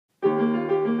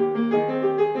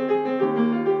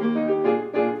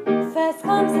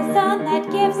comes the sun that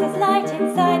gives us light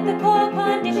inside the core.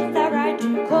 Conditions are right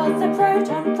to cause a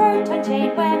proton-proton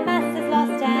chain where mass is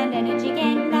lost and energy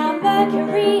gained. Now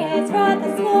Mercury is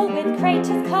rather small with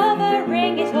craters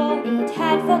covering it all. It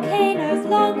had volcanoes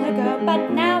long ago, but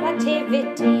now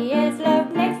activity is low.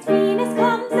 Next Venus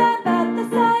comes about the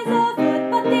size of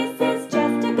Earth, but this is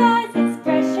just a guise. Its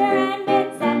pressure and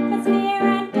its atmosphere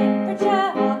and temperature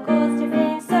are cause to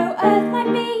fear. So Earth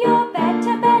might be your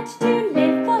better bet to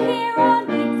live, for here on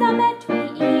needs are met. We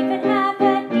even have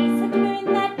a decent moon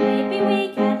that maybe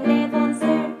we can live on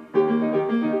soon.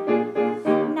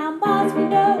 Now Mars we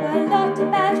know a lot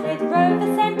about, with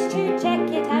rovers sent to check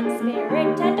it out.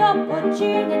 Spirit and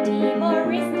opportunity, more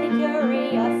recently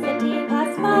curiosity.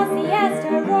 Past Mars the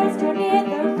asteroids draw near,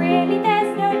 though really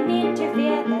there's no need to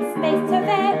fear. The space so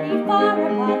very far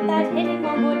apart that hitting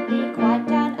one would be quite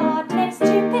an art. Next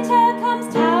Jupiter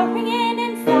comes towering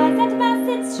in size and mass,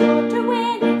 it's sure to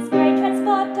win. Its great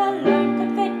transport alone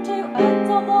could fit 2 Earths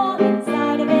or more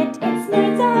inside of it. Its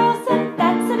moons are awesome,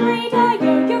 that's a breeder.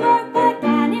 Europa,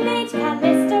 Ganymede,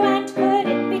 Callisto, and could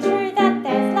it be true that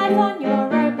there's life on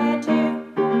Europa too?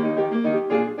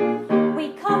 We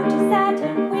come to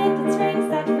Saturn with its rings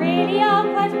that really are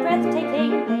quite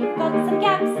breathtaking. They've got some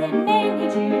gaps in, mainly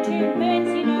due to moons,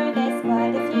 you know there's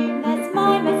quite a few. There's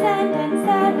Mimas and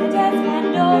Enceladus,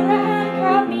 Pandora and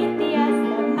Prometheus.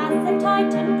 The massive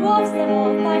Titan dwarfs them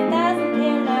all, 5,000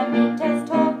 kilometers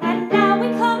tall. And now we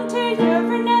come to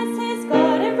Uranus, who's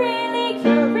got a really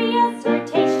curious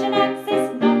rotation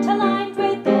axis, not aligned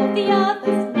with all the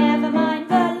others. Never mind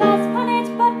the last planet,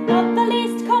 but not the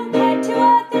least. Compared to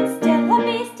Earth, it's still a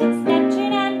beast. It's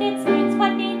Neptune and its moon's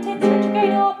quite neat. Its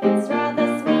retrograde orbit's rather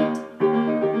sweet.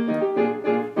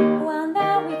 Well,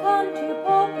 now we come to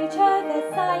Porphycho. The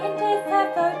scientists have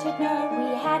voted no. We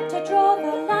had to draw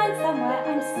the line somewhere.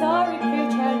 I'm sorry,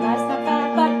 Pluto, life's not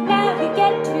fair. But now you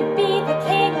get to be the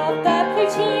king of the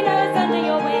Plutean